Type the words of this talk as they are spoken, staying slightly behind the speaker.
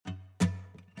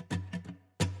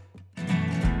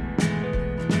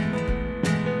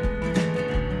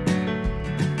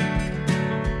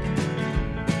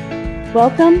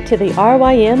Welcome to the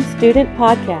RYM Student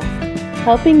Podcast,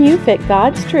 helping you fit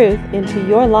God's truth into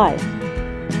your life.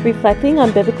 Reflecting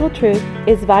on biblical truth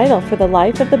is vital for the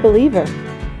life of the believer.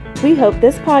 We hope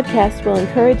this podcast will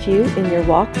encourage you in your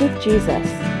walk with Jesus.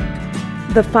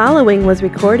 The following was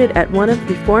recorded at one of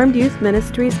Reformed Youth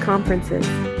Ministries conferences.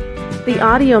 The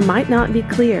audio might not be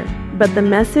clear, but the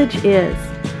message is.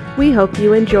 We hope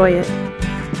you enjoy it.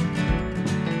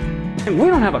 And we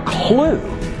don't have a clue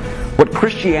what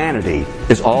Christianity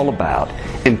is all about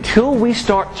until we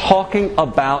start talking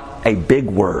about a big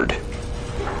word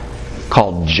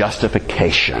called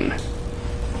justification.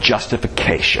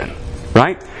 Justification,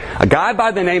 right? A guy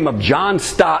by the name of John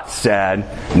Stott said,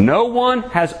 "No one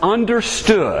has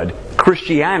understood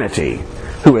Christianity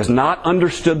who has not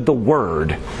understood the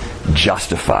word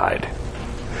justified."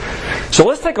 So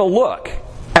let's take a look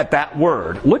at that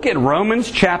word. Look at Romans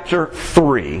chapter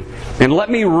 3. And let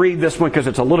me read this one because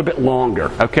it's a little bit longer,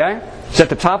 okay? It's at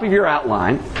the top of your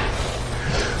outline.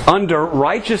 Under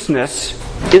righteousness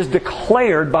is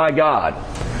declared by God.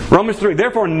 Romans 3.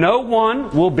 Therefore no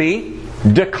one will be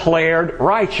declared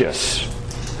righteous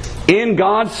in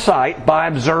God's sight by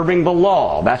observing the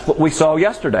law. That's what we saw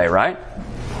yesterday, right?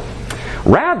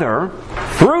 Rather,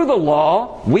 through the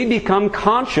law, we become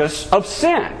conscious of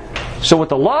sin. So what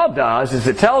the law does is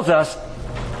it tells us,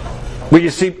 well, you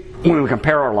see, when we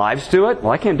compare our lives to it,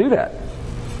 well, I can't do that.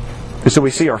 And so we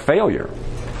see our failure.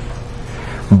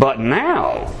 But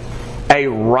now, a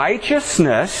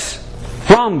righteousness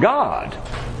from God,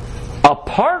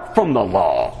 apart from the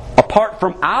law, apart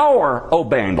from our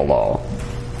obeying the law,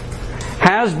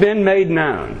 has been made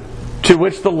known, to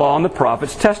which the law and the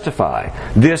prophets testify.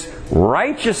 This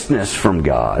righteousness from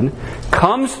God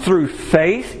comes through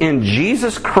faith in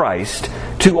Jesus Christ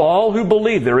to all who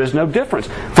believe. There is no difference.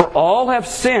 For all have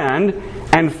sinned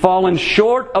and fallen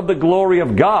short of the glory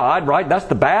of God, right? That's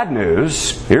the bad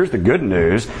news. Here's the good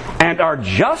news. And are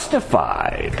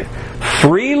justified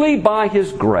freely by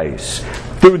His grace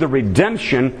through the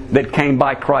redemption that came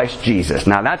by Christ Jesus.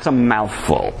 Now that's a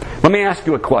mouthful. Let me ask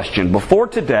you a question. Before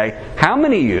today, how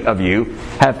many of you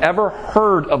have ever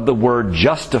heard of the word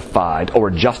justified or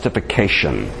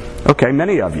justification? Okay,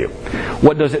 many of you.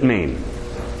 What does it mean?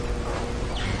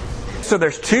 So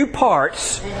there's two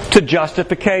parts to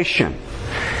justification.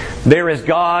 There is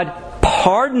God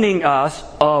pardoning us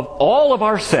of all of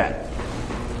our sin.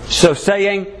 So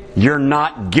saying, you're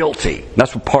not guilty.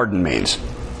 That's what pardon means.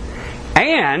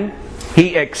 And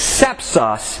He accepts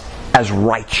us as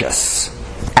righteous,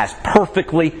 as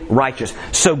perfectly righteous.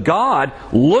 So God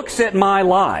looks at my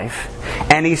life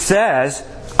and He says,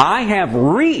 I have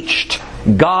reached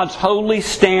God's holy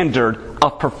standard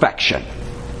of perfection.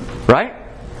 Right?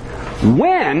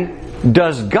 When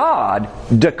does God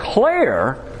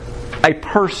declare a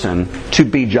person to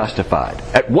be justified?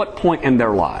 At what point in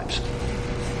their lives?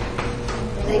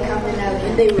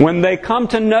 When they come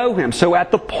to know Him. So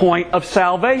at the point of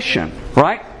salvation,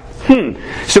 right?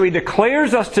 So He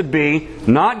declares us to be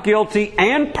not guilty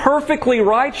and perfectly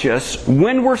righteous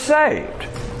when we're saved.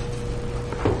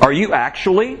 Are you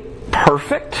actually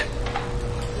perfect?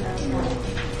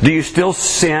 Do you still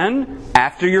sin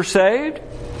after you're saved?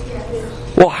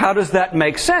 Well, how does that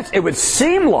make sense? It would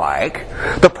seem like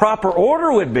the proper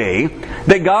order would be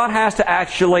that God has to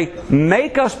actually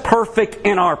make us perfect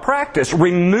in our practice,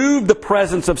 remove the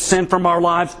presence of sin from our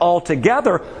lives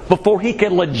altogether before He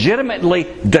can legitimately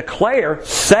declare,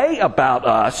 say about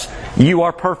us, you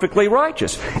are perfectly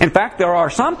righteous. In fact, there are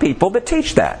some people that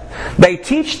teach that. They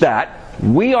teach that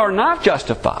we are not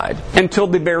justified until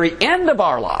the very end of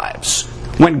our lives,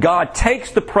 when God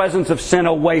takes the presence of sin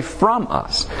away from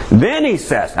us. Then He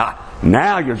says,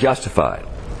 now you're justified.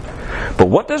 But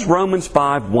what does Romans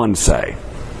 5:1 say?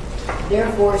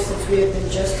 Therefore, since we have been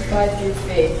justified through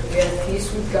faith, we have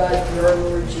peace with God through our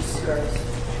Lord Jesus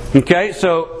Christ. Okay,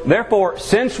 so therefore,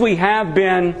 since we have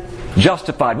been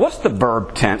justified, what's the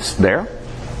verb tense there?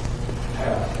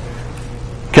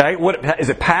 Okay, what is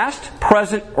it? Past,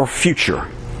 present, or future?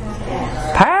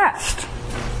 Past.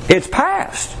 It's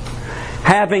past.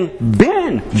 Having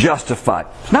been justified.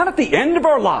 It's not at the end of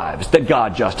our lives that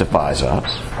God justifies us.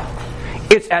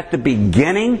 It's at the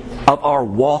beginning of our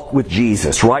walk with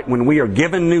Jesus, right? When we are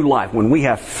given new life, when we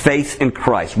have faith in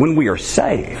Christ, when we are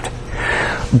saved.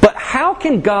 But how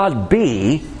can God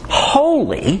be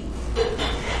holy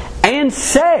and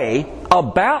say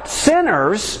about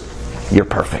sinners, you're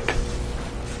perfect?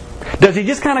 Does He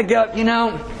just kind of go,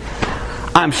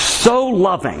 I'm so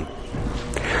loving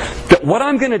that what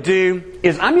I'm going to do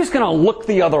is I'm just going to look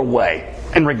the other way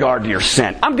in regard to your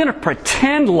sin. I'm going to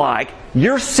pretend like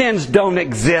your sins don't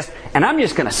exist, and I'm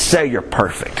just going to say you're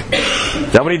perfect.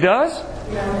 Is that what He does?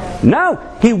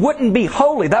 No, he wouldn't be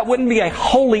holy. That wouldn't be a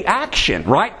holy action,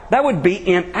 right? That would be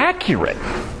inaccurate.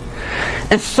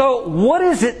 And so, what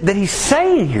is it that he's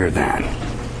saying here then?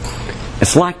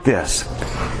 It's like this.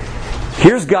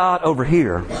 Here's God over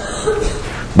here.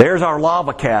 There's our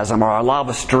lava chasm or our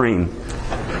lava stream.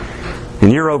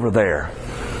 And you're over there.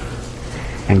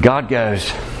 And God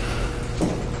goes,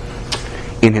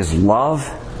 in His love,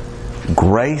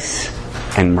 grace,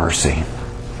 and mercy,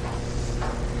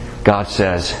 God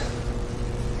says,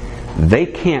 they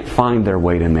can't find their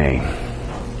way to me.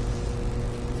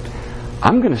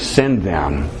 I'm going to send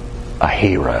them a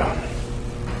hero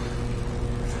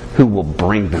who will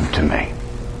bring them to me,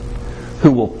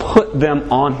 who will put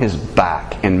them on His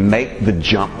back and make the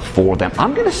jump for them.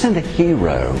 I'm going to send a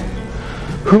hero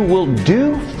who will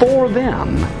do for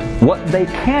them what they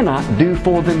cannot do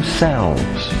for themselves.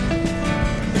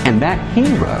 And that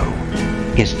hero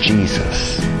is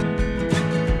Jesus.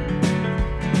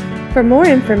 For more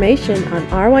information on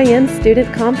RYM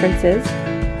student conferences,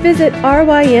 visit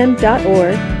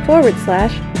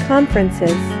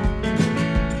rym.org/conferences.